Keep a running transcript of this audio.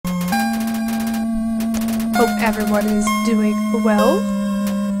Hope everyone is doing well.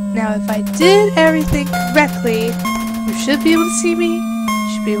 Now, if I did everything correctly, you should be able to see me, you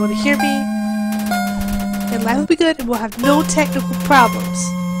should be able to hear me, and life will be good, and we'll have no technical problems.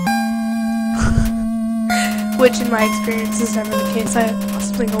 Which, in my experience, is never the case.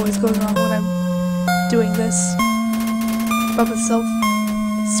 Something always goes wrong when I'm doing this by myself.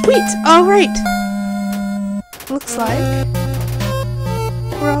 Sweet! Alright! Looks like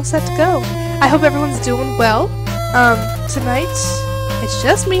we're all set to go. I hope everyone's doing well. Tonight, it's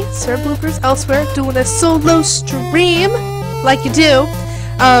just me, Sir Blooper's elsewhere, doing a solo stream, like you do.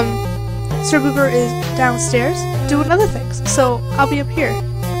 Sir Blooper is downstairs, doing other things, so I'll be up here,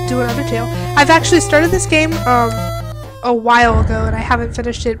 doing Undertale. I've actually started this game, a while ago, and I haven't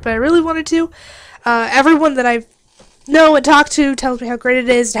finished it, but I really wanted to. Everyone that I know and talk to tells me how great it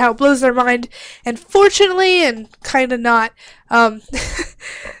is and how it blows their mind, and fortunately, and kinda not,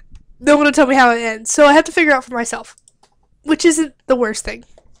 no one will tell me how it ends, so I have to figure out for myself, which isn't the worst thing.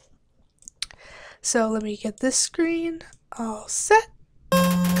 So let me get this screen all set,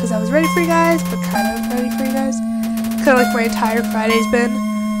 because I was ready for you guys, but kind of ready for you guys. Kind of like my entire Friday's been,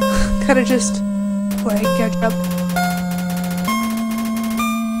 kind of just playing catch up.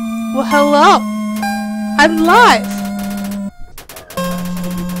 Well, hello! I'm live!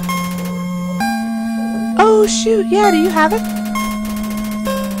 Oh shoot, yeah, do you have it?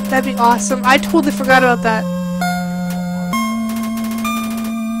 That'd be awesome. I totally forgot about that.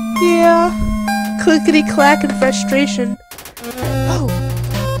 Yeah. Clickety clack and frustration. Oh.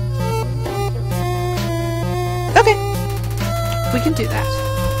 Okay. We can do that.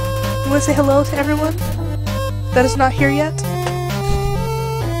 You want to say hello to everyone that is not here yet?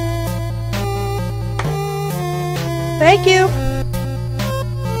 Thank you.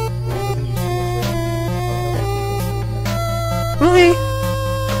 Movie.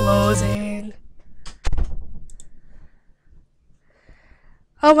 Closing.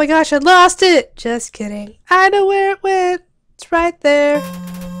 Oh my gosh, I lost it! Just kidding. I know where it went. It's right there.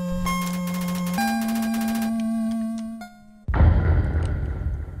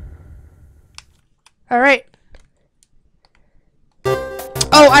 Alright.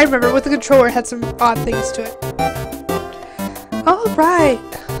 Oh, I remember. With the controller, it had some odd things to it. Alright.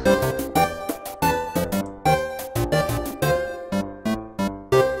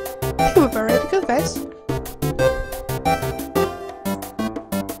 I think we're about ready to go, guys.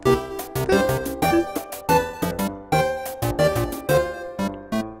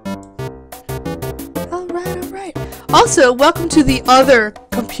 Alright. Also, welcome to the other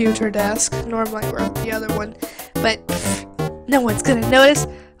computer desk. Normally we're at the other one, but pff, no one's gonna notice.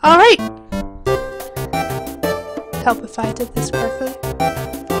 Alright. Help if I did this correctly.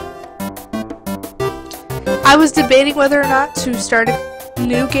 I was debating whether or not to start a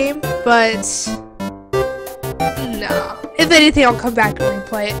new game, but no. If anything, I'll come back and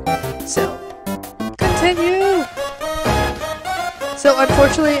replay it. So, continue! So,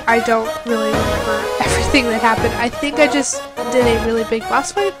 unfortunately, I don't really remember everything that happened. I think I just did a really big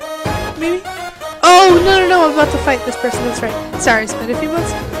boss fight, maybe? Oh, no, I'm about to fight this person, that's right. Sorry, it's been a few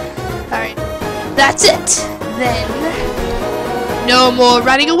months. Alright. That's it! Then, no more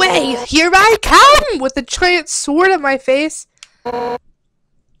running away! Here I come! With a giant sword at my face.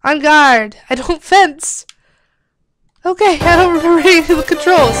 On guard. I don't fence. Okay, I don't remember any of the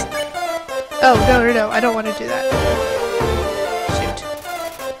controls. Oh, no, I don't want to do that. Shoot.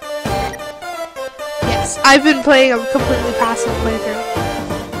 Yes, I've been playing a completely passive playthrough.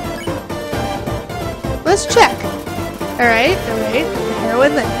 Let's check. Alright. The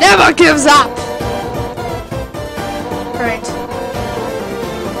heroine that never gives up! Alright.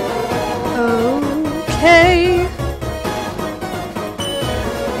 Okay.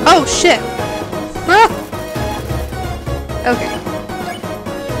 Oh, shit. Ah! Okay.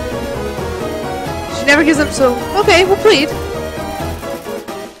 She never gives up, so... Okay, we'll plead.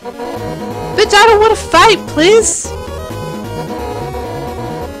 Bitch, I don't want to fight, please!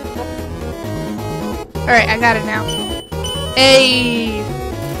 Alright, I got it now. Hey!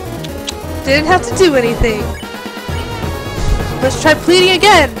 Didn't have to do anything. Let's try pleading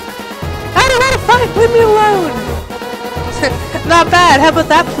again! I don't want to fight! Leave me alone! Not bad, how about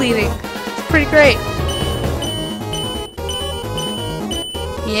that pleading? It's pretty great.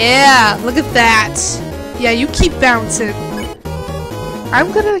 Yeah, look at that! Yeah, you keep bouncing.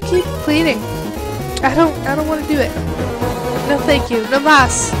 I'm gonna keep pleading. I don't want to do it. No thank you, no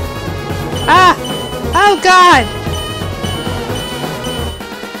mas. Ah! Oh god!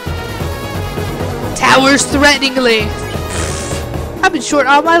 Towers threateningly. I've been short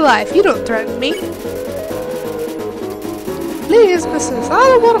all my life. You don't threaten me. Please, missus, I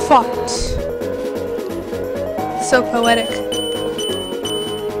don't want to fight. So poetic.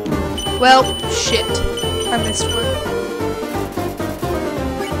 Well, shit. I missed one.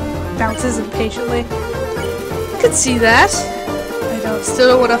 Bounces impatiently. Could see that. Still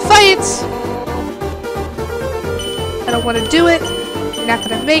don't want to fight. I don't want to do it. You're not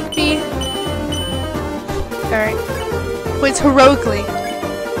gonna make me. Alright. Points heroically.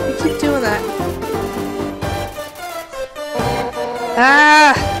 You keep doing that.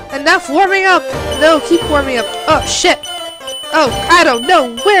 Ah! Enough warming up! No, keep warming up. Oh, shit! Oh, I don't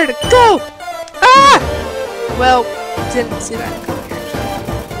know where to go! Ah! Well, didn't see that coming.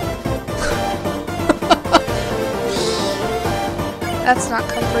 That's not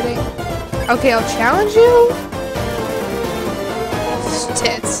comforting. Okay, I'll challenge you.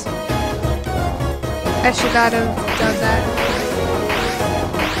 Tits. I should not have done that.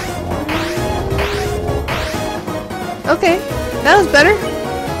 Okay, that was better.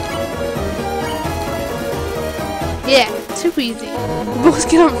 Yeah, too easy. Both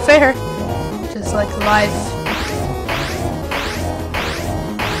get unfair. Just like life.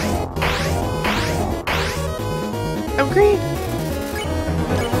 I'm green.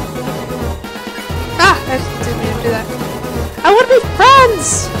 I didn't mean to do that. I want to be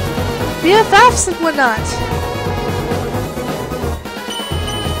friends! BFFs and whatnot.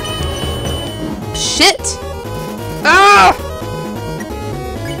 Shit! Ah!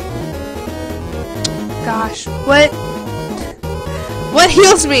 Gosh, what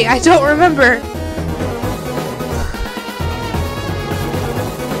heals me? I don't remember.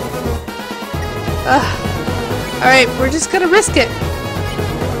 Alright, we're just gonna risk it.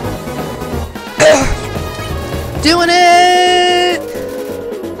 Doing it!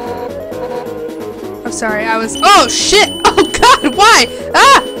 I'm sorry, oh shit! Oh god, why?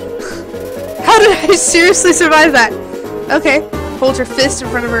 Ah! How did I seriously survive that? Okay, holds her fist in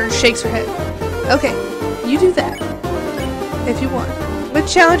front of her and shakes her head. Okay, you do that. If you want. I'm gonna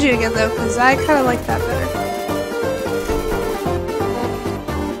challenge you again though, because I kinda like that better.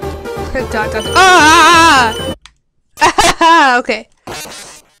 Dot dot. Ah! Okay.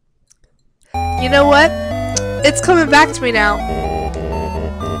 You know what? It's coming back to me now.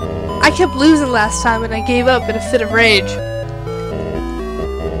 I kept losing last time and I gave up in a fit of rage.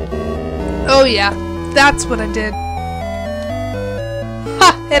 Oh yeah, that's what I did.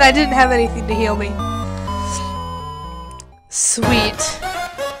 Ha! And I didn't have anything to heal me. Sweet.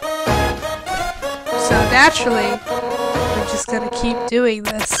 So naturally, I'm just gonna keep doing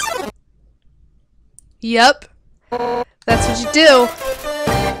this. Yep. That's what you do.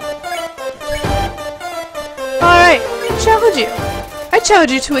 Alright, I challenge you. I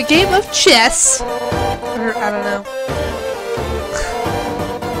challenge you to a game of chess. Or, I don't know.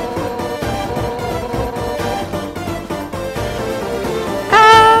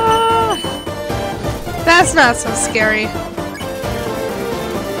 Ah! That's not so scary.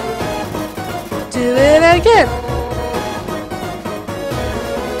 Do it again.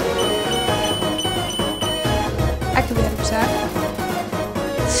 I can be 100%.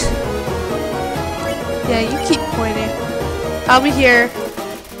 Yeah, you keep pointing. I'll be here.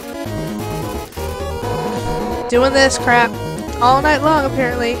 Doing this crap all night long,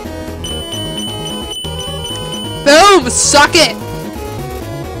 apparently. Boom! Suck it!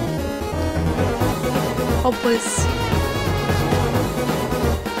 Oh, please.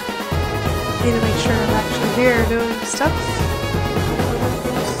 Need to make sure I'm actually here doing stuff.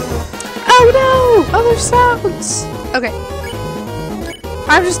 Oh no! Other sounds! Okay.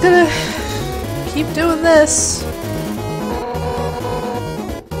 I'm just gonna keep doing this.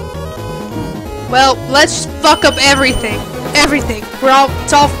 Well, let's just fuck up everything. Everything.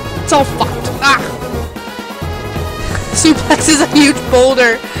 It's all fucked. Ah! Suplex is a huge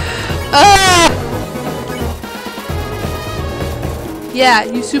boulder. Ah! Yeah,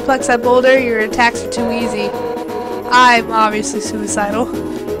 you suplex that boulder, your attacks are too easy. I'm obviously suicidal.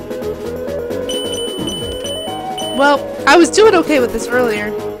 Well, I was doing okay with this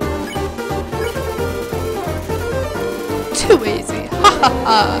earlier. Too easy. Ha ha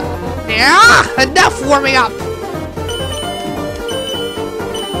ha. Yeah, enough warming up.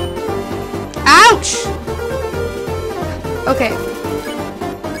 Ouch! Okay.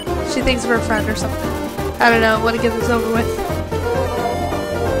 She thinks we're a friend or something. I don't know. I want to get this over with.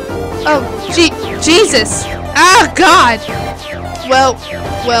 Oh, Jesus! Ah, God! Well,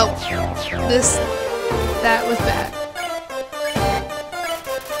 that was bad.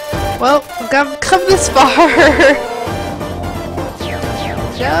 Well, I've come this far.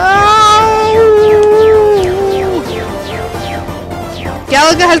 No!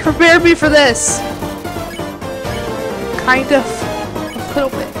 Galaga has prepared me for this. Kind of. A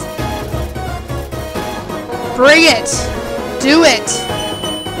little bit. Bring it! Do it!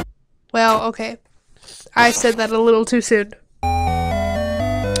 Well, okay. I said that a little too soon.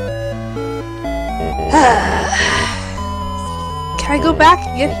 Can I go back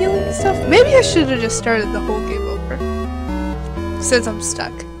and get healing and stuff? Maybe I should have just started the whole game over. Since I'm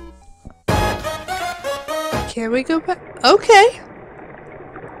stuck. Can we go back? Okay.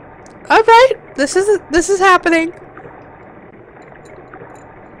 Alright. This is happening.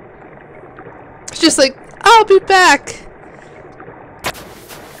 It's just like, I'll be back.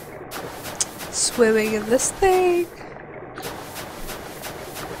 Swimming in this thing.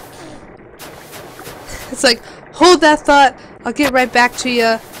 It's like, hold that thought. I'll get right back to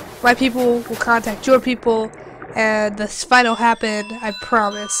you. My people will contact your people, and this fight will happen. I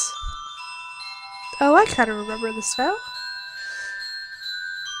promise. Oh, I kind of remember this now.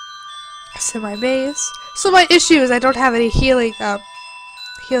 It's in my maze. So my issue is I don't have any healing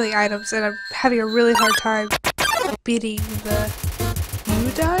items, and I'm having a really hard time beating the.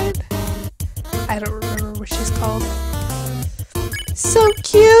 You died? I don't remember what she's called. So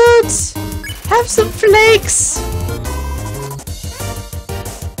cute! Have some flakes!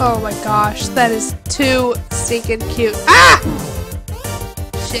 Oh my gosh, that is too stinking cute. Ah!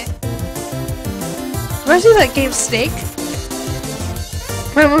 Shit. Reminds me of that game Snake.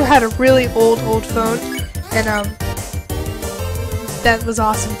 My mom had a really old phone, and that was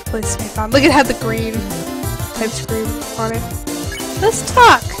awesome to play Snake on. Look, it had the green type screen on it. Let's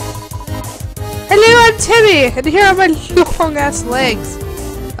talk! Hello, I'm Timmy, and here are my long ass legs.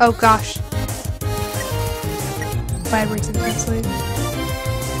 Oh gosh. Vibrates intensely.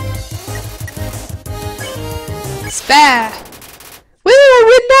 Spah! Woo! I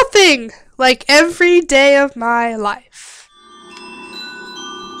win nothing! Like every day of my life.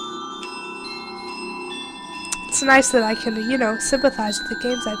 It's nice that I can, you know, sympathize with the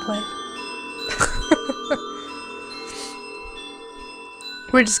games I play.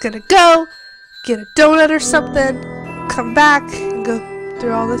 We're just gonna go, get a donut or something, come back, and go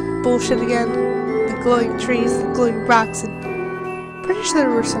through all this bullshit again. The glowing trees, the glowing rocks, and pretty sure there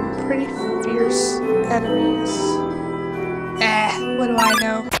were some pretty fierce enemies. What do I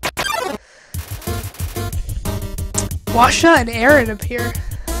know? Washa and Aaron appear.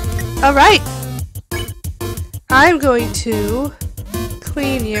 Alright! I'm going to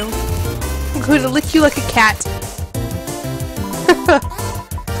clean you. I'm going to lick you like a cat.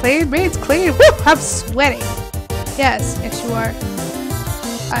 Clean means clean. Woo! I'm sweating. Yes, yes you are.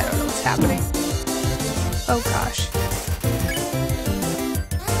 I don't know what's happening. Oh gosh.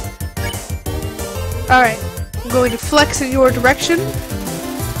 Alright. I'm going to flex in your direction.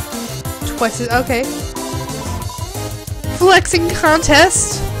 Twice as okay. Flexing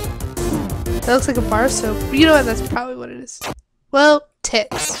contest. That looks like a bar soap. You know what? That's probably what it is. Well,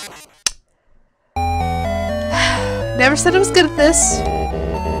 tits. Never said I was good at this.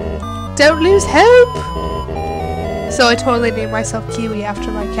 Don't lose hope. So I totally named myself Kiwi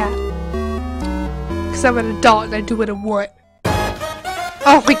after my cat. Because I'm an adult and I do what I want.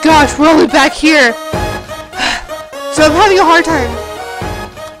 Oh my gosh, we're only back here. So I'm having a hard time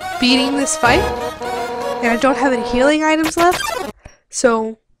beating this fight. And I don't have any healing items left.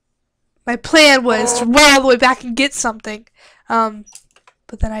 So my plan was to run all the way back and get something.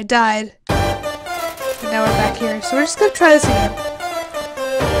 But then I died. And now we're back here. So we're just gonna try this again.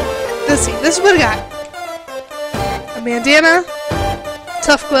 Let's see. This is what I got. A bandana.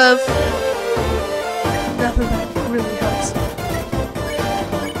 Tough glove. Nothing that really helps.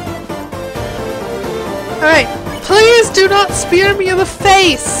 Alright. Please do not spear me in the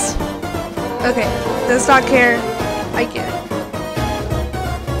face! Okay. Does not care. I get it.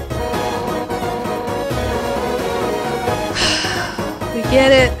 We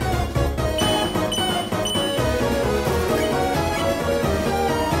get it.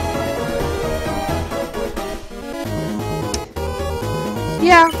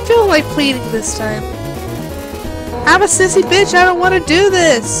 Yeah, I'm feeling like pleading this time. I'm a sissy bitch, I don't want to do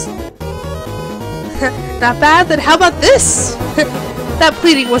this! Not bad, then how about this? That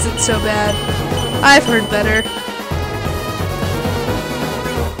pleading wasn't so bad. I've heard better.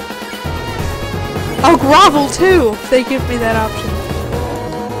 I'll grovel too, if they give me that option.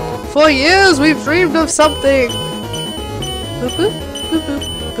 For years we've dreamed of something! Boop boop, boop boop,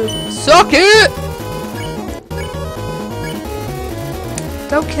 boop. Suck it!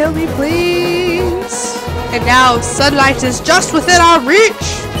 Don't kill me, please! And now, sunlight is just within our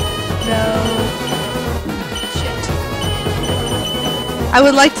reach! No. Shit. I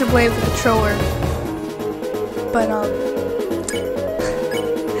would like to blame the controller. But,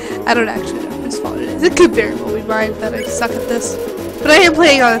 I don't actually know whose fault it is. It could very well be mine that I suck at this. But I am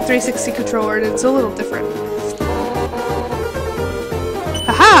playing on a 360 controller and it's a little different.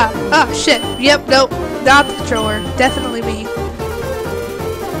 Aha! Oh shit. Yep, nope. Not the controller. Definitely me.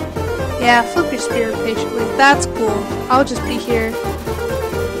 Yeah, flip your spear patiently. That's cool. I'll just be here.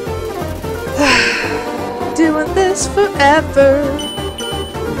 Doing this forever.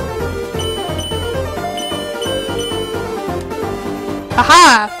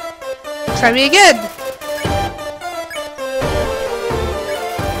 Aha! Try me again.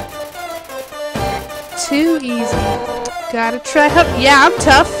 Too easy. Gotta try help. Yeah, I'm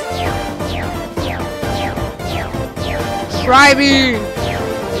tough. Try me.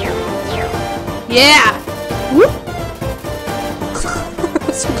 Yeah. Whoop.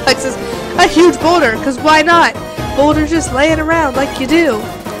 Suplexes a huge boulder, cause why not? Boulder just laying around like you do.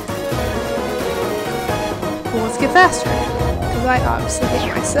 Well, let's get faster. Cause I obviously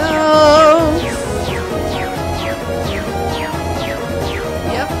hate myself.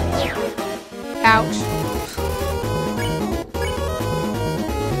 Yep. Ouch.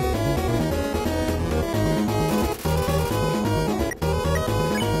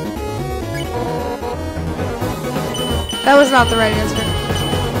 That was not the right answer.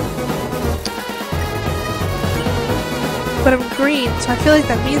 But I'm green, so I feel like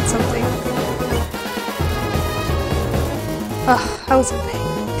that means something. Ugh, I wasn't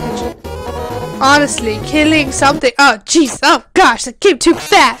paying attention. Honestly, killing something. Oh, jeez. Oh, gosh, that came too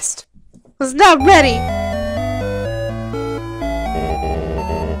fast. I was not ready.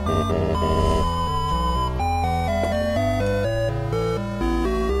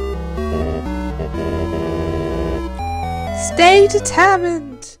 Stay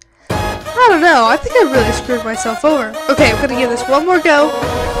determined. I don't know. I think I really screwed myself over. Okay, I'm gonna give this one more go,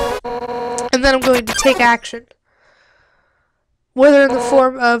 and then I'm going to take action. Whether in the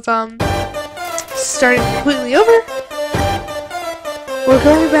form of starting completely over, or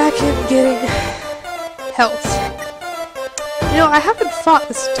going back and getting health. You know, I haven't fought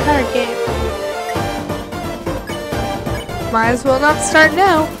this entire game. Might as well not start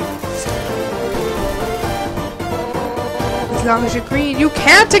now. As long as you're green, you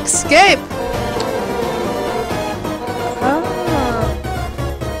can't escape!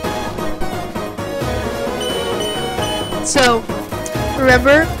 So,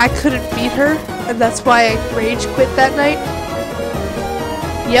 remember, I couldn't beat her, and that's why I rage quit that night?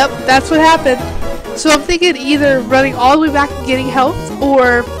 Yep, that's what happened. So I'm thinking either running all the way back and getting health,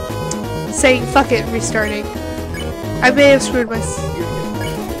 or saying fuck it and restarting. I may have screwed myself.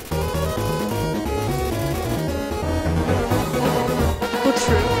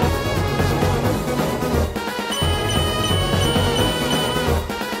 True.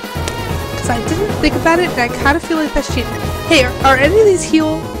 Because I didn't think about it, and I kind of feel like that's cheating. Hey, are any of these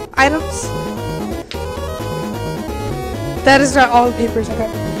heal items? That is not all the papers I got.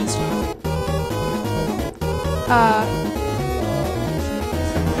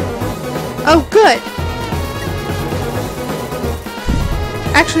 Oh, good.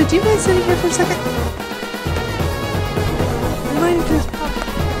 Actually, do you mind sitting here for a second? I might have just popped.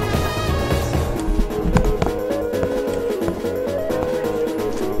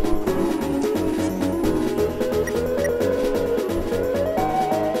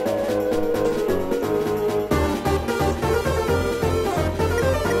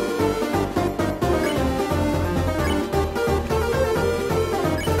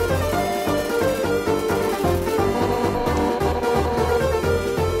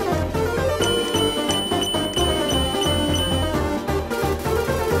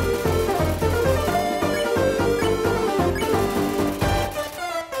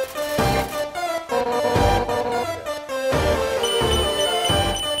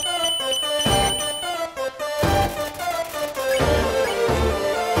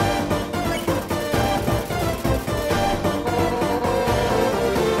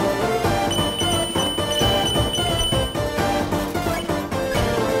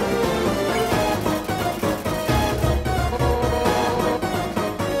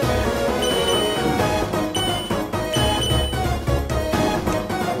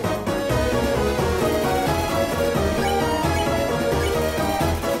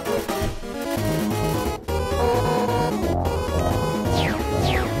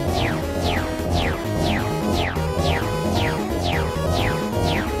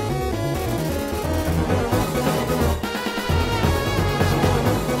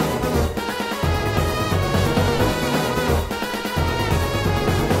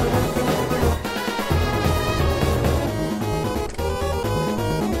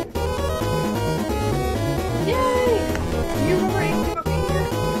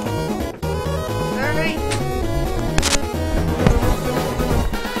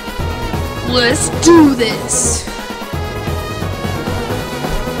 Let's do this!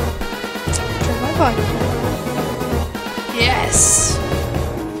 fun. Yes!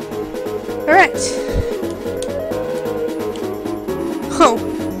 Alright. Oh.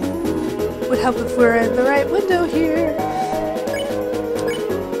 Would help if we were in the right window here.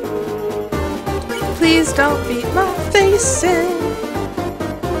 Please don't beat my face in.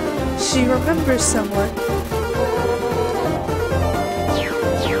 She remembers someone.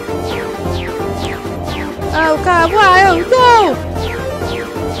 Oh god, why? Oh no!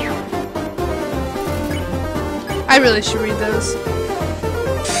 I really should read those.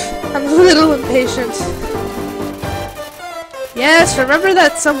 I'm a little impatient. Yes, remember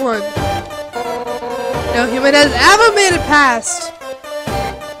that someone. No human has ever made it past.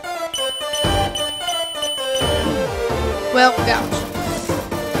 Well, ouch.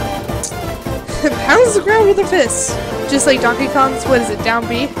 Pounds the ground with her fists. Just like Donkey Kong's, what is it, down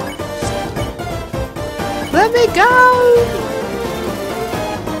B? Let me go!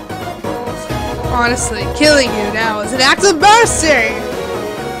 Honestly, killing you now is an act of mercy!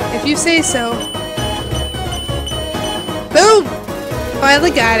 If you say so. Boom!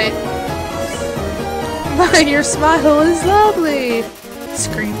 Finally got it. My, your smile is lovely!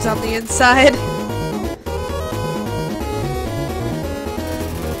 Screams on the inside.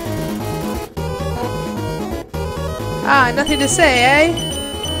 Ah, nothing to say, eh?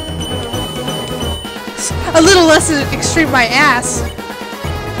 A little less extreme my ass.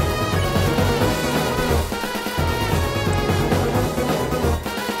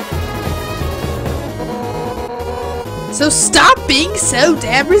 So stop being so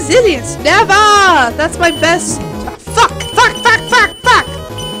damn resilient. Never! That's my best. Fuck! Fuck! Fuck! Fuck! Fuck!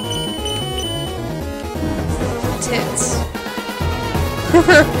 Tits.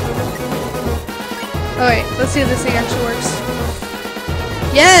 Oh wait, let's see if this thing actually works.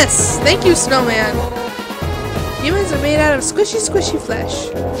 Yes! Thank you, Snowman! Humans are made out of squishy, squishy flesh.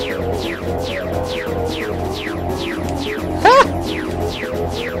 Ah!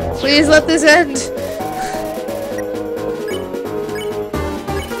 Please let this end!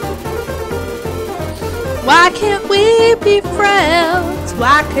 Why can't we be friends?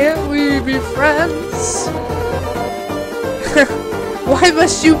 Why can't we be friends? Why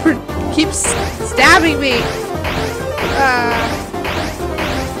must you keep stabbing me?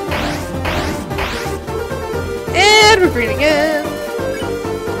 And we're green again.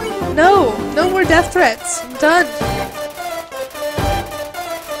 No, no more death threats. I'm done.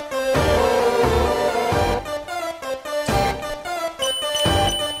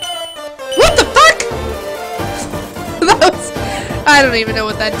 What the fuck? That was, I don't even know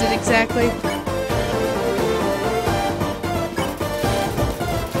what that did exactly.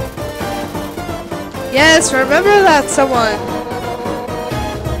 Yes, remember that someone.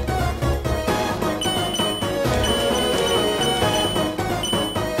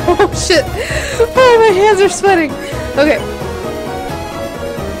 Oh shit! Oh, my hands are sweating. Okay.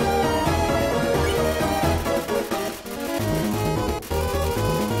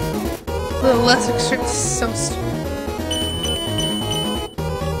 A little less extreme. So stupid.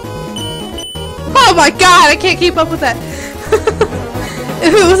 Oh my god! I can't keep up with that.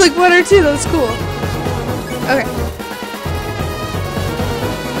 If it was like 1 or 2, that was cool. Okay.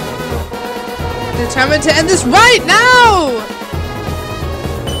 Determined to end this right now!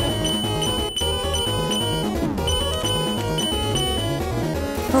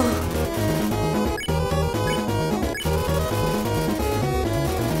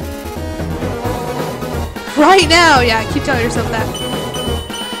 Right now! Yeah, keep telling yourself that.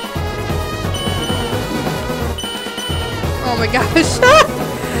 Oh my gosh.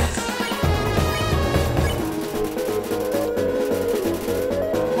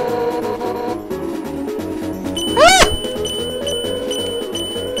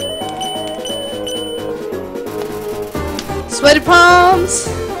 Sweaty palms!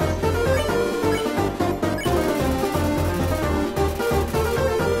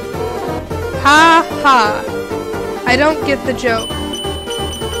 Ha ha! I don't get the joke.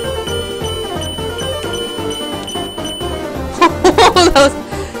 That was,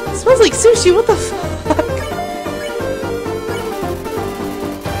 it smells like sushi, what the fuck?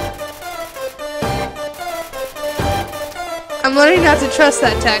 I'm learning not to trust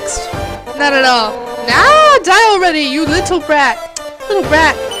that text. Not at all. Nah, die already, you little brat. Little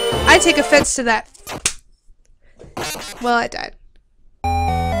brat. I take offense to that. Well, I died.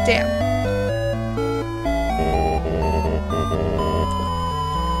 Damn.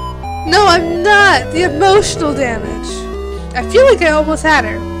 No, I'm not! The emotional damage. I feel like I almost had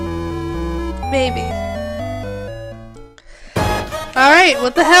her. Maybe. Alright,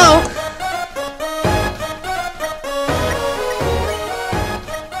 what the hell?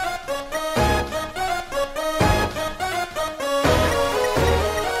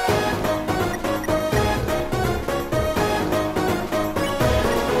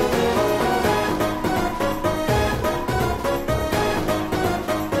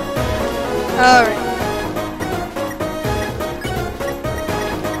 Alright.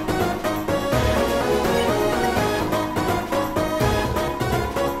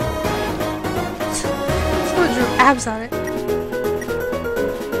 Someone drew abs on it.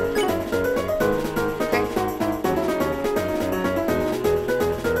 Okay.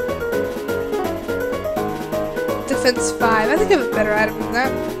 Defense 5. I think I have a better item than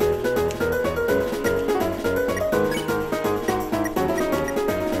that.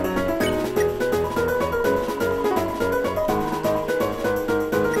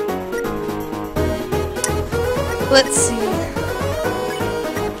 Let's see.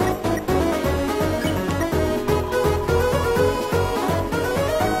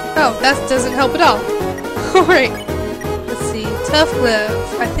 Oh, that doesn't help at all. Alright. Let's see. Tough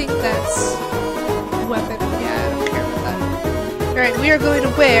glove. I think that's a weapon. Yeah, I don't care about that. Alright, we are going to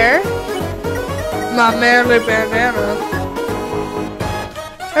wear my manly bandana.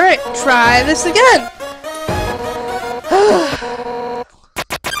 Alright, try this again.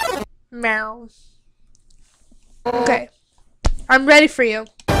 Meow. Okay. I'm ready for you.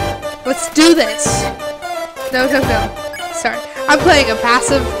 Let's do this. No. Sorry. I'm playing a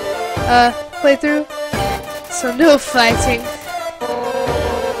passive playthrough, so no fighting.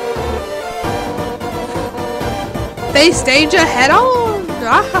 Face danger head on!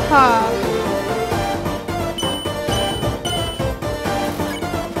 Ahaha!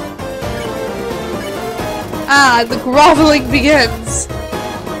 Ah, the groveling begins.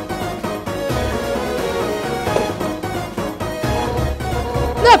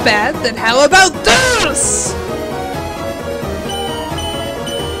 Not bad, then how about this?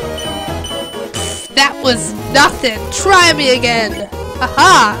 That was nothing. Try me again.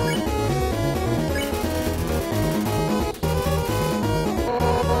 Aha!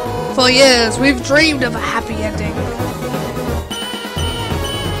 For years, we've dreamed of a happy ending.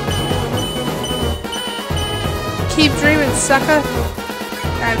 Keep dreaming, sucker.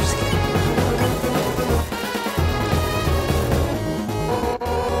 I'm just kidding.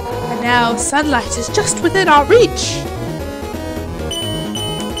 And now, sunlight is just within our reach.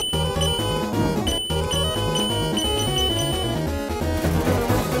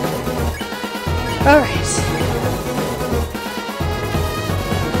 Alright.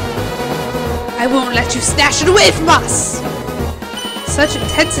 I won't let you snatch it away from us! Such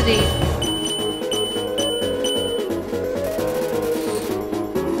intensity.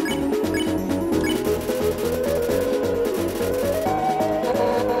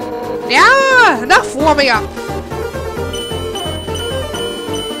 Yeah! Enough warming up!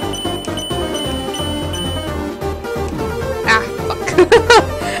 Ah, fuck.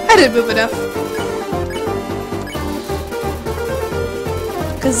 I didn't move enough.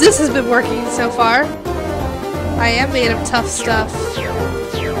 Because this has been working so far. I am made of tough stuff.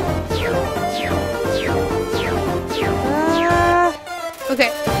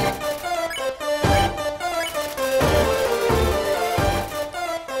 Okay.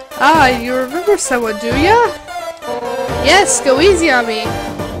 Ah, you remember someone, do ya? Yes, go easy on me.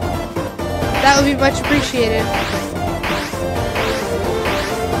 That would be much appreciated.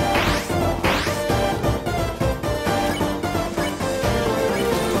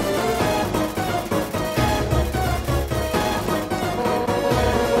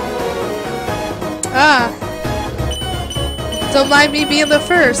 Ah. Don't mind me being the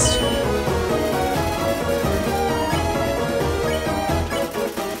first.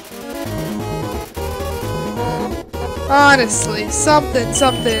 Honestly, something.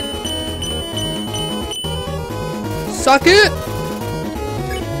 Suck it!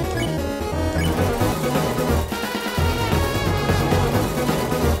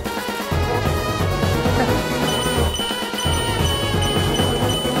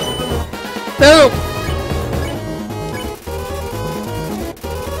 Boom!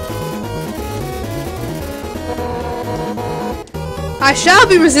 I shall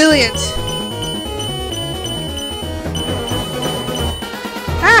be resilient.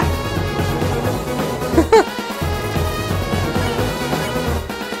 Ah!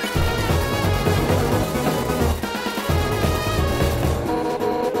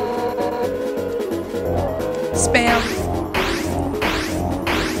 Spam.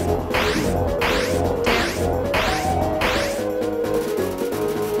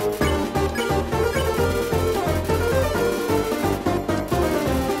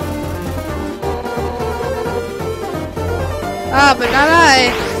 Ah, but not I.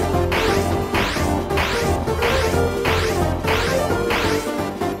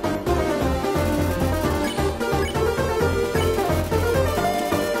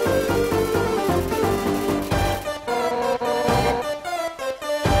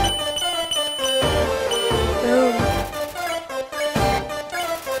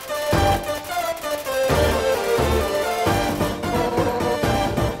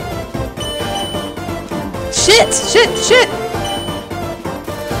 Shit! Shit! Shit!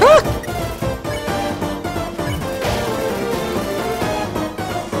 Ah!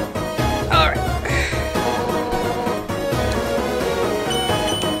 Alright.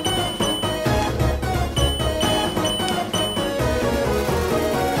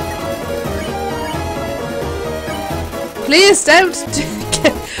 Please don't.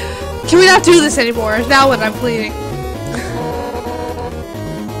 Can we not do this anymore? Now when I'm bleeding.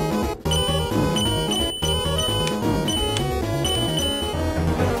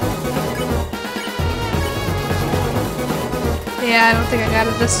 Yeah, I don't think I got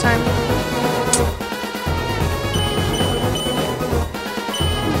it this time.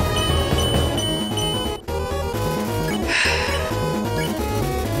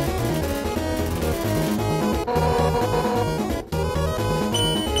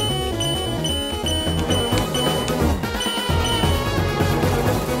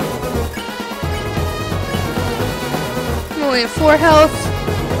 I'm only at 4 health.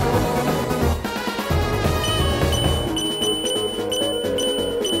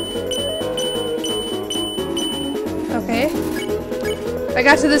 Okay. I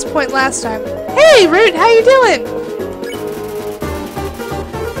got to this point last time. Hey, Root, how you doing?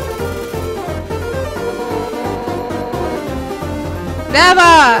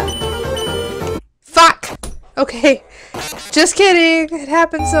 Never! Fuck! Okay. Just kidding. It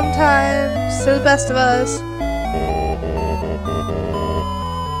happens sometimes to the best of us.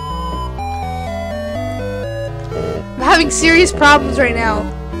 I'm having serious problems right now.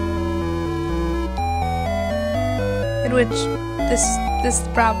 In which this is the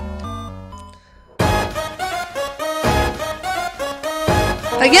problem.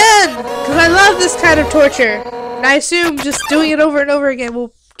 Again! Because I love this kind of torture. And I assume just doing it over and over again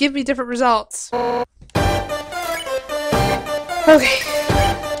will give me different results. Okay.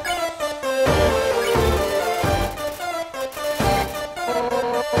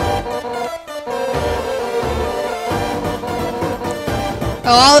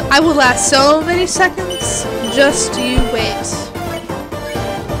 Oh, I will last so many seconds. Just you wait.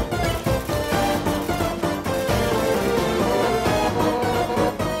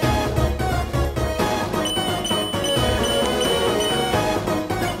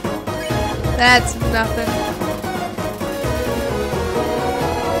 That's nothing.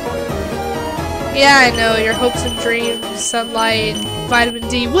 Yeah, I know, your hopes and dreams, sunlight, vitamin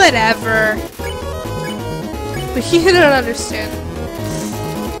D, whatever. But you don't understand.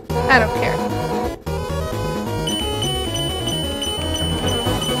 I don't care.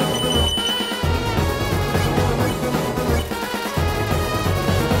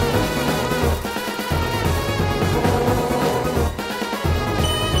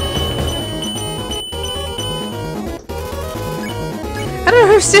 I don't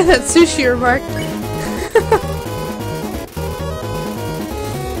understand that sushi remark.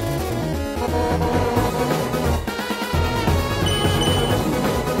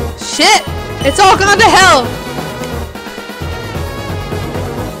 Shit! It's all gone to hell!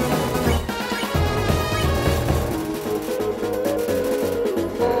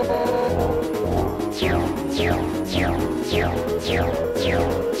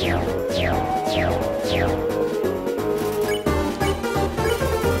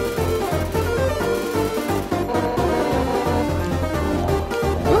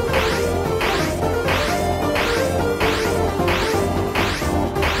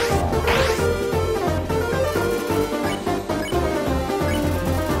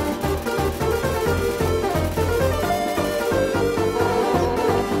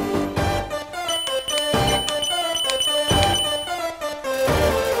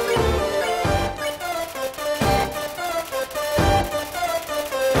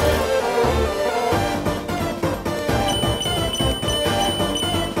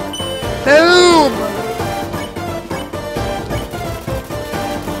 Boom!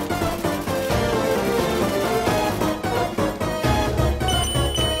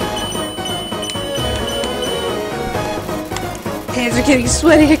 Hands are getting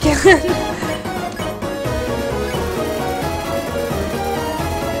sweaty again.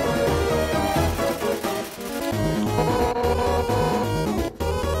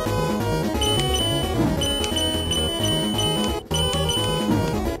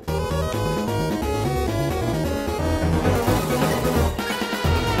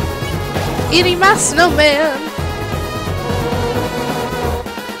 Eating my snowman.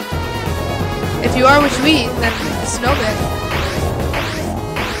 If you are what you eat, then snowman.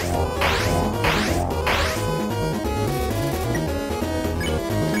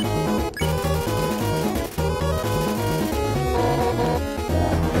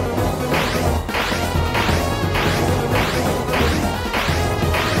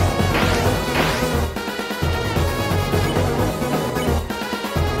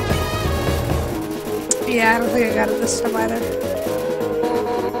 Yeah, I don't think I got it this time either.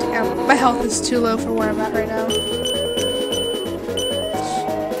 Damn, my health is too low for where I'm at right now.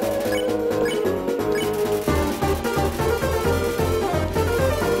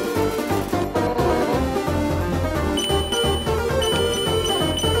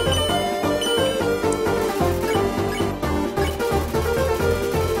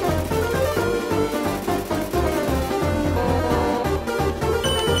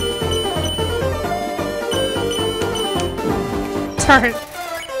 Darn.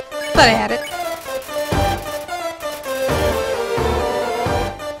 Thought I had it.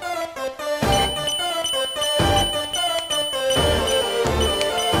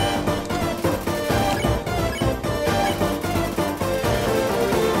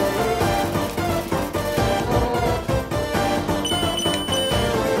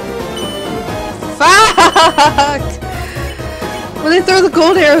 Fuck! When they throw the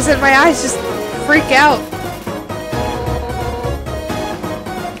gold arrows in, my eyes just freak out.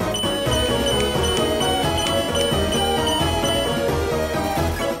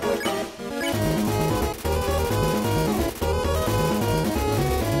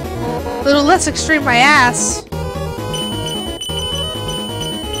 A little less extreme, my ass.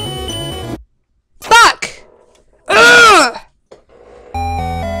 Fuck! Ugh!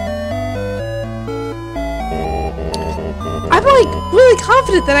 I'm like really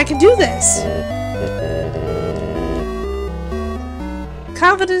confident that I can do this.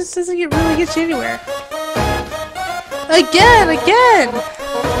 Confidence doesn't really get you anywhere. Again!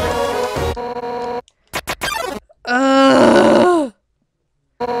 Ugh!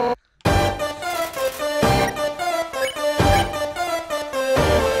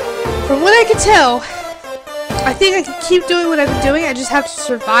 From what I can tell, I think I can keep doing what I've been doing. I just have to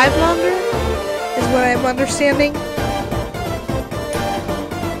survive longer, is what I'm understanding.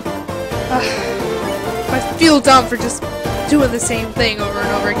 I feel dumb for just doing the same thing over and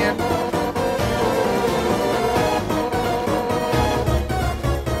over again.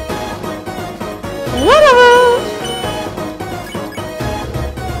 Whatever!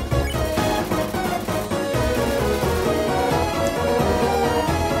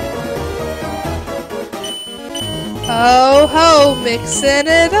 Ho ho, mixing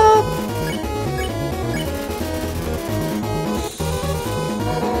it up.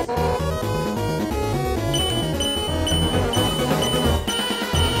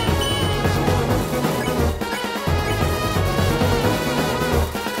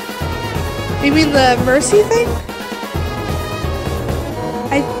 You mean the mercy thing?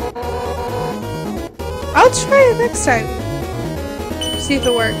 I'll try it next time. See if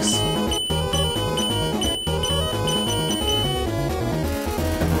it works.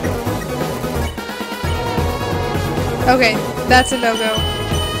 Okay, that's a no-go.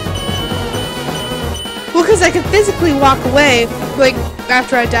 Well, because I can physically walk away, like,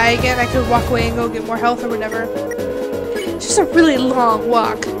 after I die again, I could walk away and go get more health or whatever. It's just a really long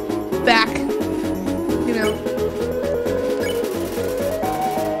walk back, you know.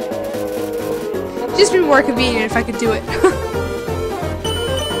 Just be more convenient if I could do it.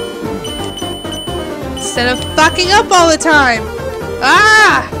 Instead of fucking up all the time.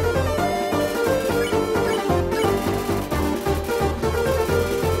 Ah!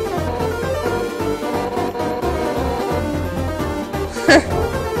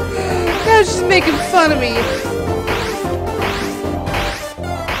 Now she's making fun of me.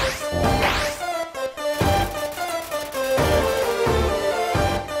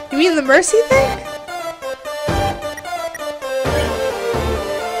 You mean the mercy thing?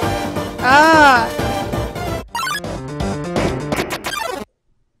 Ah.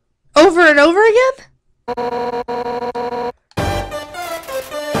 Over and over again?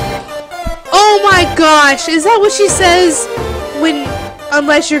 Oh my gosh, is that what she says when,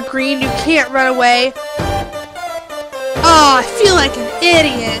 unless you're green, you can't run away? Oh, I feel like an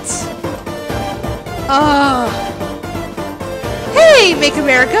idiot. Oh. Hey, Make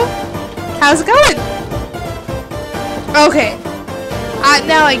America. How's it going? Okay.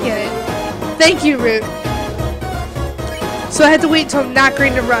 Now I get it. Thank you, Root. So I had to wait until I'm not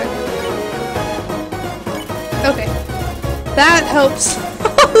green to run. Okay. That helps a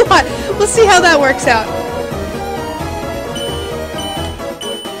lot. We'll see how that works out.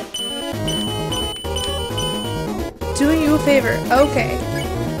 Doing you a favor. Okay.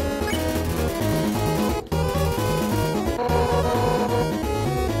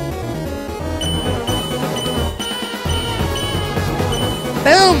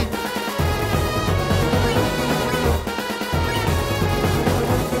 Boom!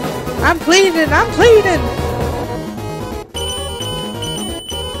 I'm pleading! I'm pleading!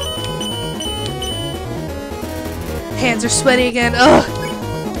 hands are sweaty again. Ugh.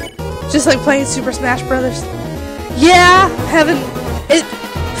 Just like playing Super Smash Brothers. Yeah,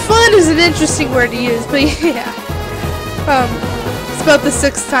 fun is an interesting word to use, but yeah. It's about the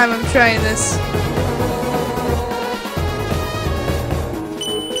 6th time I'm trying this.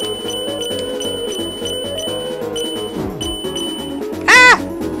 Ah!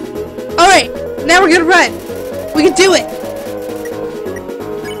 Alright, now we're gonna run. We can do it.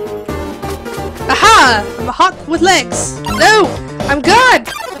 Aha! I'm a hawk with legs. No! I'm gone!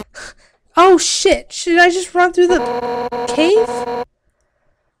 Oh shit, should I just run through the cave?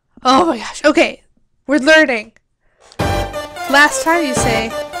 Oh my gosh, okay. We're learning. Last time you say.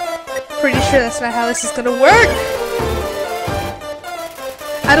 Pretty sure that's not how this is gonna work.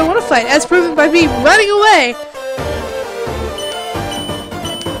 I don't want to fight, as proven by me running away.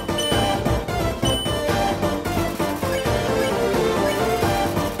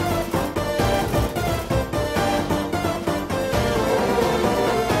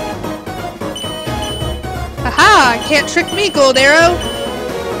 Aha! Can't trick me, Gold Arrow!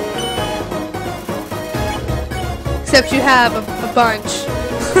 Except you have a bunch.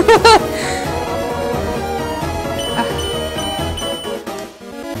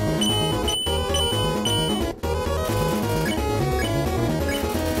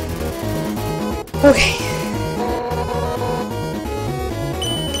 Okay.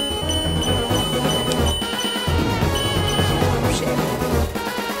 Shit.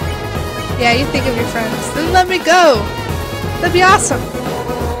 Yeah, you think of your friends. Then let me go! That'd be awesome!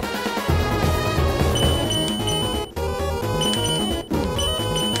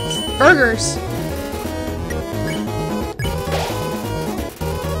 Burgers!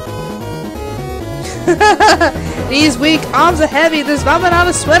 These weak arms are heavy, there's vomit on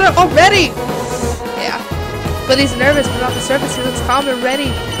his sweater already! Yeah. But he's nervous, but on the surface he looks calm and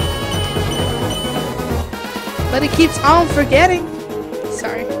ready. But he keeps on forgetting.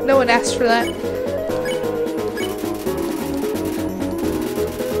 Sorry, no one asked for that.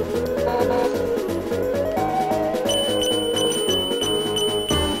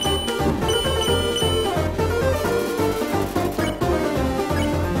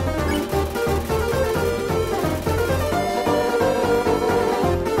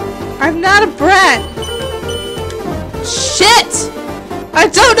 I'm not a brat! Shit! I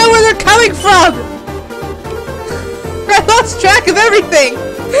don't know where they're coming from! I lost track of everything!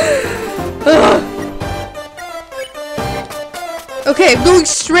 Ugh. Okay, I'm going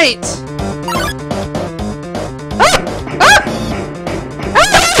straight. Ah! Ah!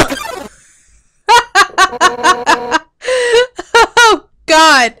 Ah! Oh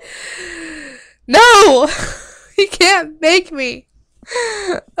God! No! You can't make me!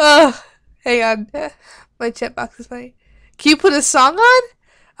 Hang on. My chat box is playing. Can you put a song on?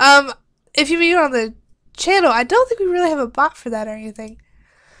 If you mean on the channel, I don't think we really have a bot for that or anything.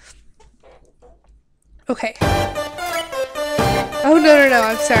 Okay. Oh no,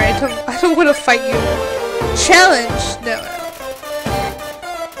 I'm sorry. I don't want to fight you. Challenge. No.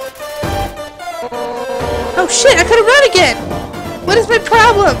 Oh shit, I could've run again! What is my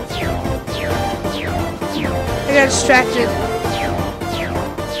problem? I got distracted.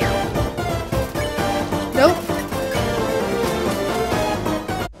 Nope.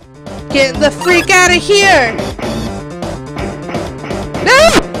 Get the freak out of here! No!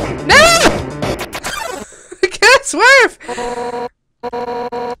 No! I can't swerve!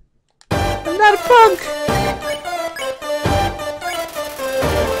 I'm not a punk!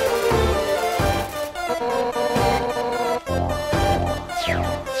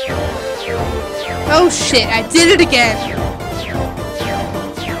 Oh shit, I did it again!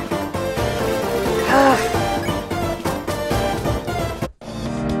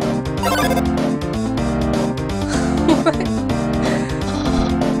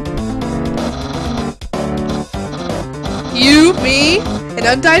 You, me, and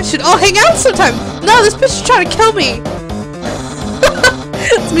Undyne should all hang out sometime! No, this bitch is trying to kill me!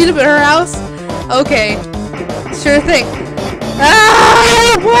 Let's meet up at her house? Okay. Sure thing. Ah!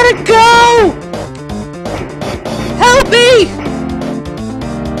 I wanna go! Help me!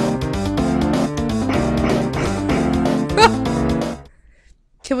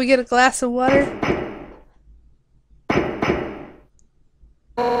 Can we get a glass of water?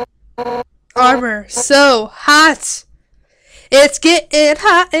 Armor, so hot! It's getting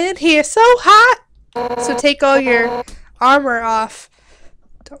hot in here, so hot! So take all your armor off.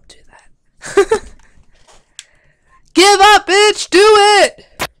 Don't do that. Give up, bitch! Do it!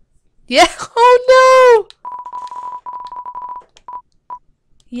 Yeah, oh no!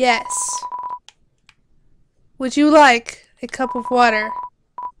 Yes. Would you like a cup of water?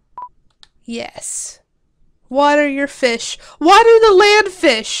 Yes. Water your fish. Water the land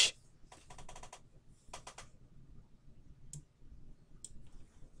fish.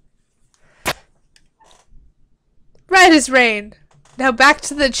 Right as rain. Now back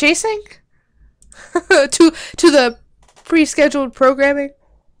to the chasing? to the pre-scheduled programming?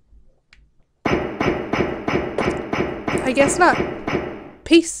 I guess not.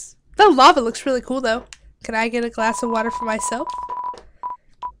 Peace. The lava looks really cool though. Can I get a glass of water for myself?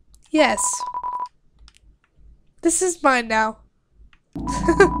 Yes. This is mine now.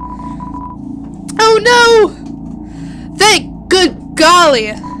 Oh no! Thank good golly!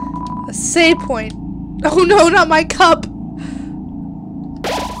 A save point. Oh no, not my cup!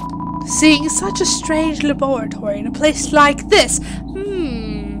 Seeing such a strange laboratory in a place like this,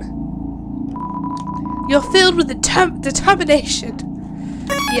 you're filled with determination.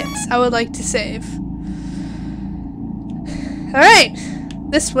 Yes, I would like to save. Alright,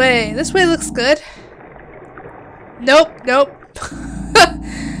 this way. This way looks good. Nope.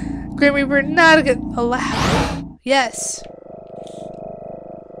 Grim Reaper not allowed. Yes.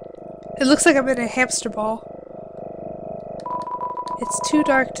 It looks like I'm in a hamster ball. It's too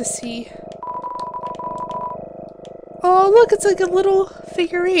dark to see. Oh, look, it's like a little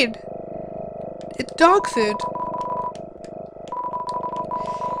figurine. It's dog food.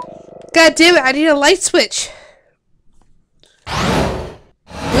 God damn it, I need a light switch.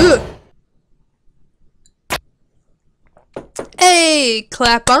 Ugh. Hey,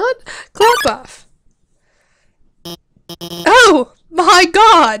 clap on, clap off. Oh, my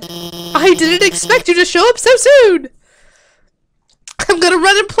God. I didn't expect you to show up so soon. I'm gonna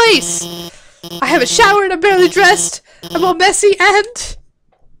run in place. I haven't showered, I'm barely dressed. I'm all messy and...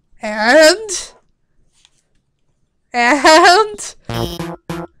 hiya.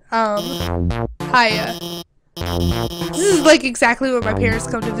 This is like exactly when my parents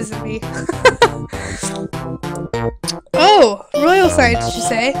come to visit me. Oh, royal sign, did you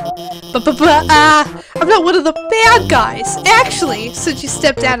say? I'm not one of the bad guys. Actually, since you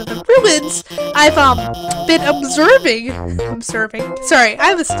stepped out of the ruins, I've been observing. Sorry, I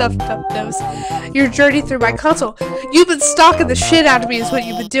have a stuffed up nose. Your journey through my console. You've been stalking the shit out of me is what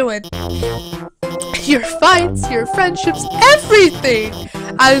you've been doing. Your fights, your friendships, everything!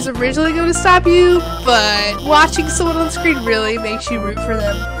 I was originally going to stop you, but watching someone on screen really makes you root for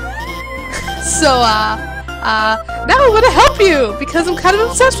them. So, now I want to help you, because I'm kind of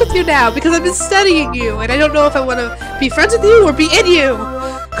obsessed with you now, because I've been studying you, and I don't know if I want to be friends with you or be in you!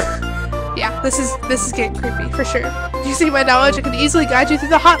 Yeah, this is getting creepy, for sure. Using my knowledge, I can easily guide you through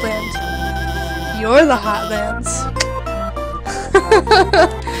the Hotland. You're the Hotlands.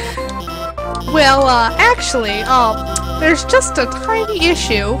 Well, actually, there's just a tiny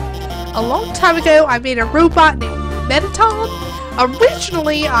issue. A long time ago, I made a robot named Metaton.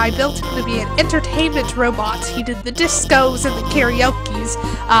 Originally, I built him to be an entertainment robot. He did the discos and the karaokes,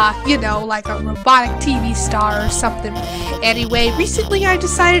 you know, like a robotic TV star or something. Anyway, recently I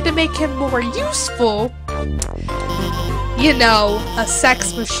decided to make him more useful. You know, a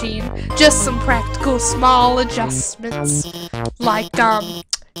sex machine. Just some practical small adjustments. Like, oh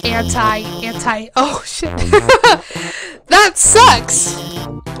shit. That sucks!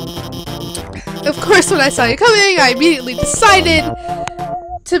 Of course, when I saw you coming, I immediately decided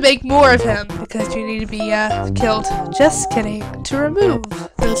to make more of him, because you need to be, killed. Just kidding. To remove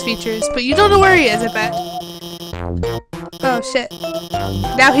those features, but you don't know where he is, I bet. Oh shit.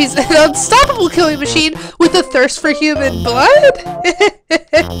 Now he's an unstoppable killing machine with a thirst for human blood?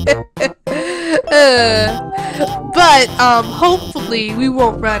 But, hopefully we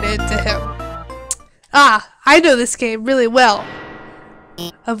won't run into him. Ah, I know this game really well.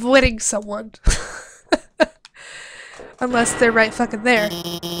 Avoiding someone. Unless they're right fucking there.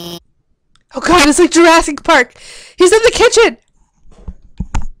 Oh god, it's like Jurassic Park! He's in the kitchen!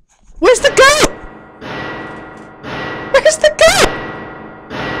 Where's the goat? Where's the goat?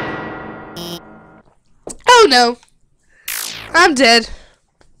 Oh no. I'm dead.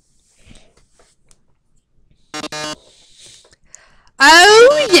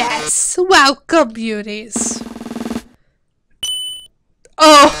 Oh yes! Welcome, beauties.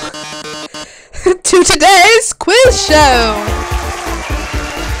 Oh! To today's quiz show!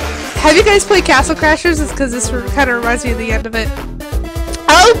 Have you guys played Castle Crashers? It's because this kind of reminds me of the end of it.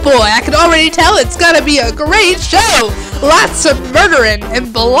 Oh boy, I can already tell it's gonna be a great show! Lots of murdering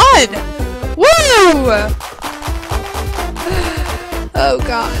and blood! Woo! Oh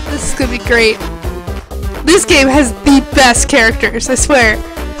god, this is gonna be great. This game has the best characters, I swear.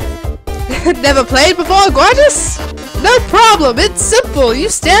 Never played before, gorgeous? No problem, it's simple. You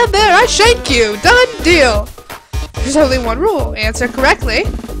stand there, I shank you. Done deal. There's only one rule. Answer correctly.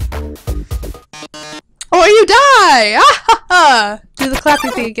 Or before you die! Ah ha ha! Do the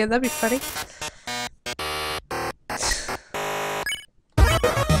clapping thing again, that'd be funny.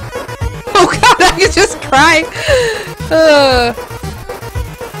 Oh god, I could just cry!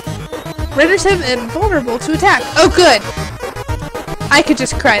 Renders him invulnerable to attack. Oh good! I could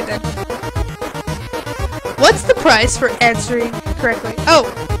just cry then. What's the price for answering correctly? Oh!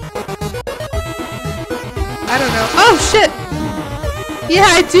 I don't know. Oh shit! Yeah,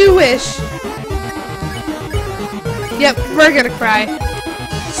 I do wish! Yep, we're gonna cry.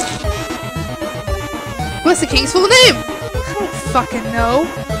 What's the king's full name? I don't fucking know.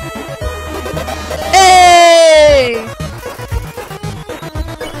 Hey!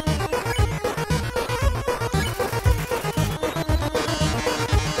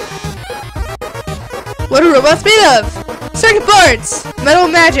 What are robots made of? Circuit boards! Metal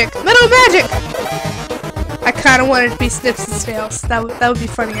magic! Metal magic! I kinda wanted to be Snips and Snails. That would be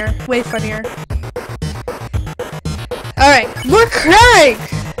funnier. Way funnier. Alright, more crying!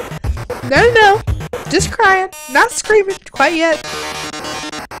 No. Just crying. Not screaming quite yet.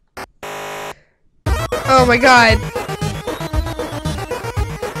 Oh my god.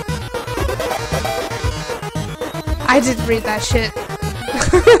 I didn't read that shit.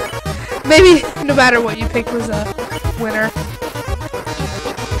 Maybe no matter what you picked was a winner.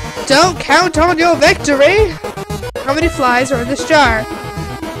 Don't count on your victory! How many flies are in this jar?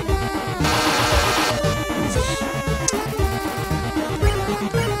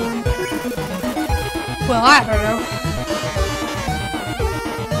 Well, I don't know.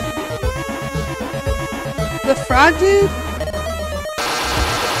 The frog dude?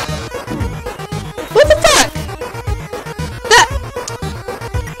 What the fuck?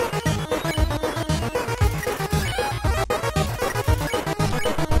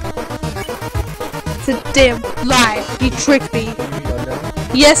 It's a damn lie. You tricked me.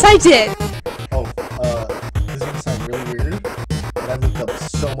 Yes, I did. Oh, this is gonna sound really weird, but I looked up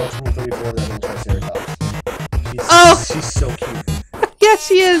so much Rule 34 that I'm Triceratops. She's so cute. Yeah,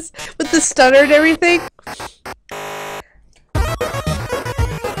 she is. With the stutter and everything.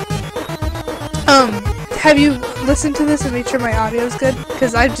 Have you listened to this and made sure my audio is good?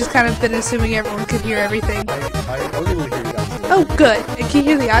 Because I've just kind of been assuming everyone could hear everything. I was able to hear you guys. Oh, good. And can you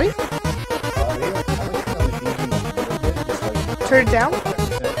hear the audio? Turn it down?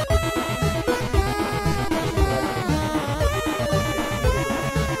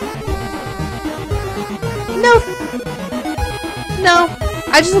 No.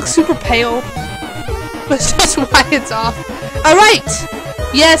 I just look super pale. That's just why it's off. Alright!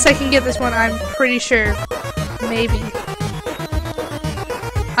 Yes, I can get this one, I'm pretty sure. Maybe.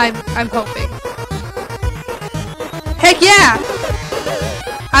 I'm hoping. Heck yeah!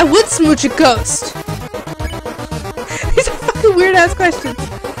 I would smooch a ghost. These are fucking weird ass questions.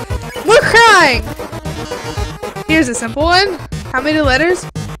 More crying! Here's a simple one. How many letters?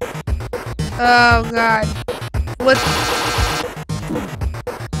 Oh god. What?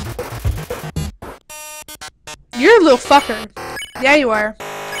 You're a little fucker. Yeah, you are.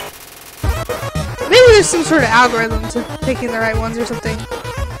 Maybe there's some sort of algorithm to picking the right ones or something.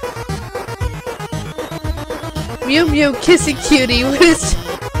 Mew Mew Kissy Cutie. What is...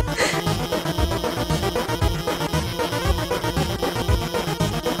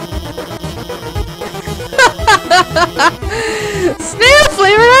 Snail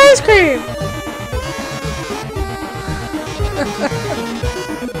flavored ice cream!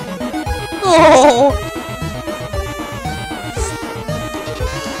 Oh!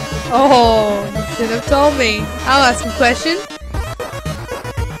 Oh, you should have told me. I'll ask a question.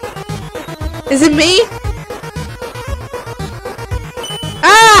 Is it me?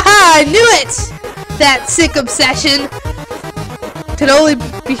 Ah! I knew it! That sick obsession can only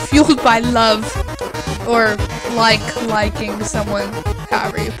be fueled by love. Or liking someone,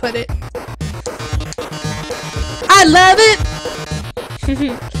 however you put it. I love it!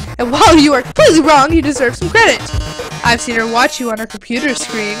 And while you are completely wrong, you deserve some credit. I've seen her watch you on her computer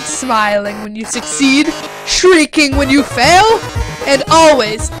screen, smiling when you succeed, shrieking when you fail, and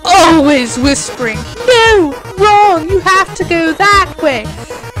always whispering, "No! Wrong! You have to go that way!"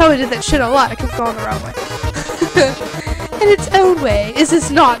 Probably did that shit a lot, I kept going the wrong way. In its own way, is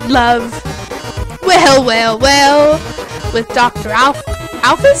this not love? Well, with Dr.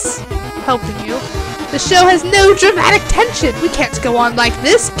 Alphys helping you, the show has no dramatic tension. We can't go on like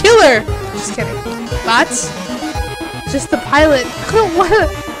this. Killer! Just kidding. But just the pilot.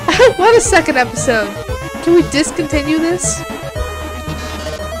 I don't want a second episode. Can we discontinue this?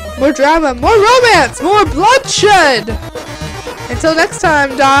 More drama, more romance, more bloodshed! Until next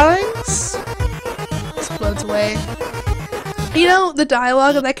time, darlings. Explodes away. You know, the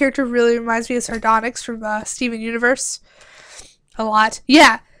dialogue of that character really reminds me of Sardonyx from Steven Universe. A lot.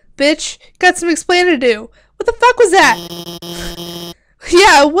 Yeah, bitch, got some explaining to do. What the fuck was that?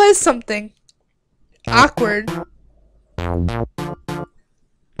 Yeah, it was something. Awkward.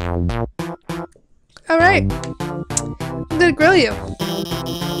 Alright. I'm gonna grill you.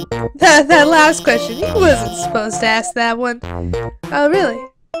 That last question, you wasn't supposed to ask that one. Oh, really?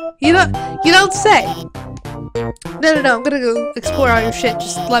 You don't say. No, I'm gonna go explore all your shit.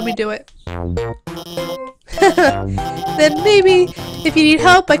 Just let me do it. Then maybe, if you need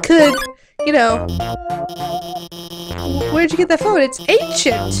help, I could, you know... Where'd you get that phone? It's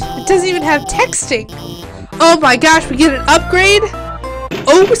ancient. It doesn't even have texting. Oh my gosh, we get an upgrade?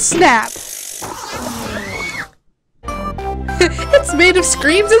 Oh, snap. It's made of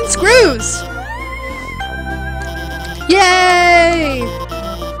screens and screws. Yay!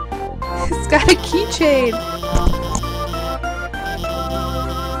 It's got a keychain.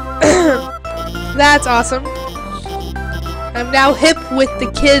 That's awesome. I'm now hip with the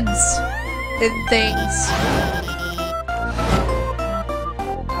kids and things.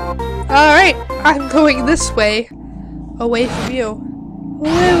 Alright, I'm going this way. Away from you.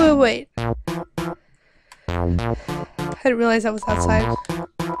 Wait. I didn't realize I was outside.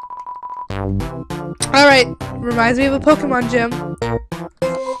 Alright, reminds me of a Pokemon gym.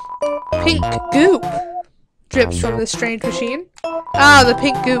 Pink goop drips from this strange machine. Ah, the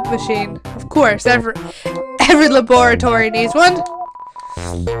pink goop machine. Of course, every laboratory needs one.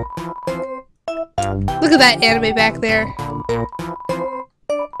 Look at that anime back there.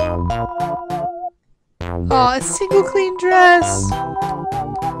 Aw, a single clean dress.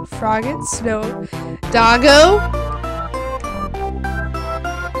 Frogget, Snow, Doggo.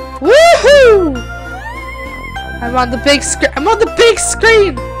 Woohoo! I'm on the big screen. I'm on the big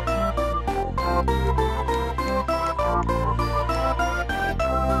screen.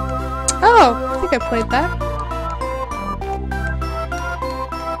 Oh, I think I played that.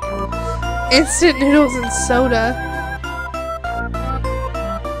 Instant noodles and soda.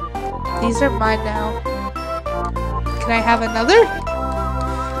 These are mine now. Can I have another?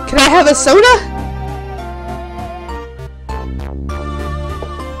 Can I have a soda?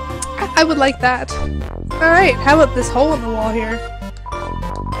 I would like that. Alright, how about this hole in the wall here?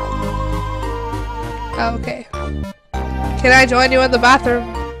 Oh, okay. Can I join you in the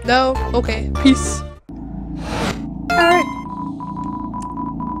bathroom? No? Okay, peace. Alright.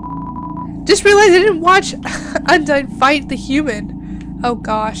 Just realized I didn't watch Undyne fight the human. Oh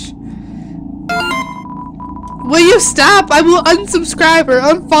gosh. Will you stop? I will unsubscribe or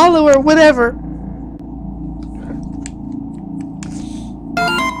unfollow or whatever.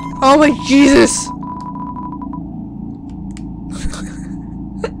 Oh my Jesus.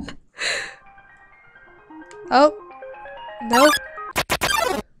 Oh. Nope.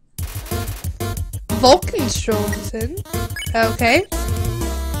 Vulcan strolls in. Okay.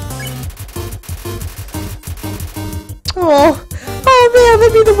 Oh man,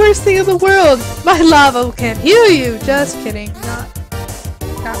 that'd be the worst thing in the world. My lava can heal you. Just kidding.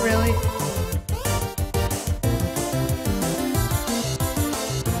 Not really.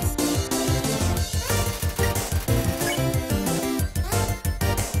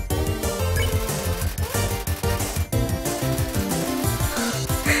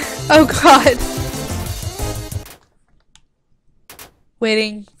 Oh god.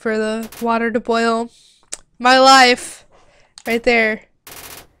 Waiting for the water to boil. My life. Right there.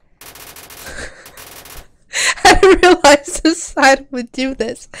 I didn't realize this side would do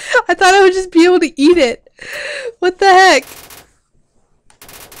this. I thought I would just be able to eat it. What the heck?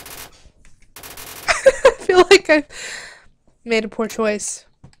 I feel like I made a poor choice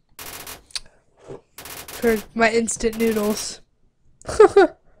for my instant noodles.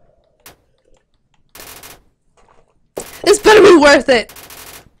 This better be worth it!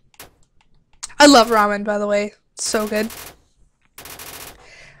 I love ramen, by the way. It's so good.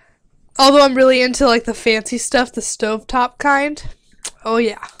 Although I'm really into like the fancy stuff, the stovetop kind. Oh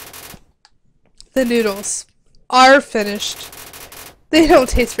yeah. The noodles are finished. They don't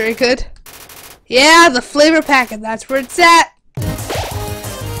taste very good. Yeah, the flavor packet, that's where it's at.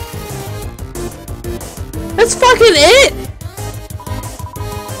 That's fucking it!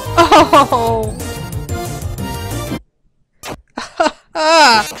 Oh!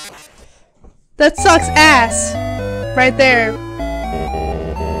 That sucks ass. Right there.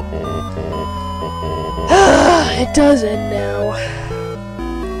 It does end now.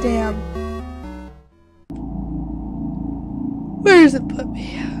 Damn. Where does it put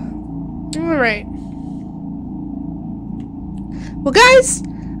me? Alright. Well guys,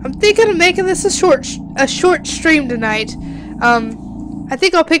 I'm thinking of making this a short stream tonight. I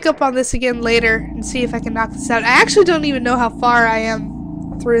think I'll pick up on this again later and see if I can knock this out. I actually don't even know how far I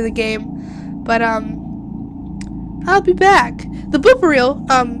am through the game, but I'll be back. The Blooper Reel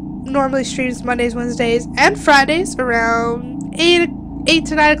normally streams Mondays, Wednesdays, and Fridays around 8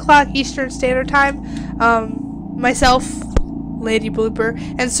 to 9 o'clock Eastern Standard Time. Myself, Lady Blooper,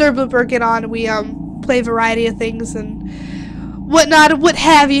 and Sir Blooper get on. We play a variety of things and whatnot, what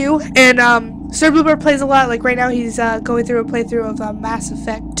have you. And Sir Blooper plays a lot. Like right now, he's going through a playthrough of Mass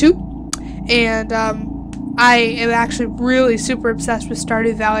Effect 2, and I am actually really super obsessed with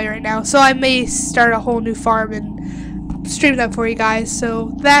Stardew Valley right now. So I may start a whole new farm and stream that for you guys.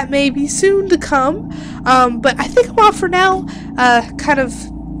 So that may be soon to come. But I think I'm off for now. Kind of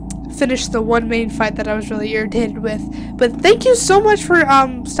finish the one main fight that I was really irritated with. But thank you so much for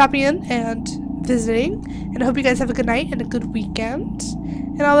stopping in and visiting, and I hope you guys have a good night and a good weekend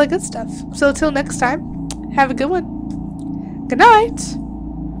and all that good stuff. So until next time, have a good one. Good night.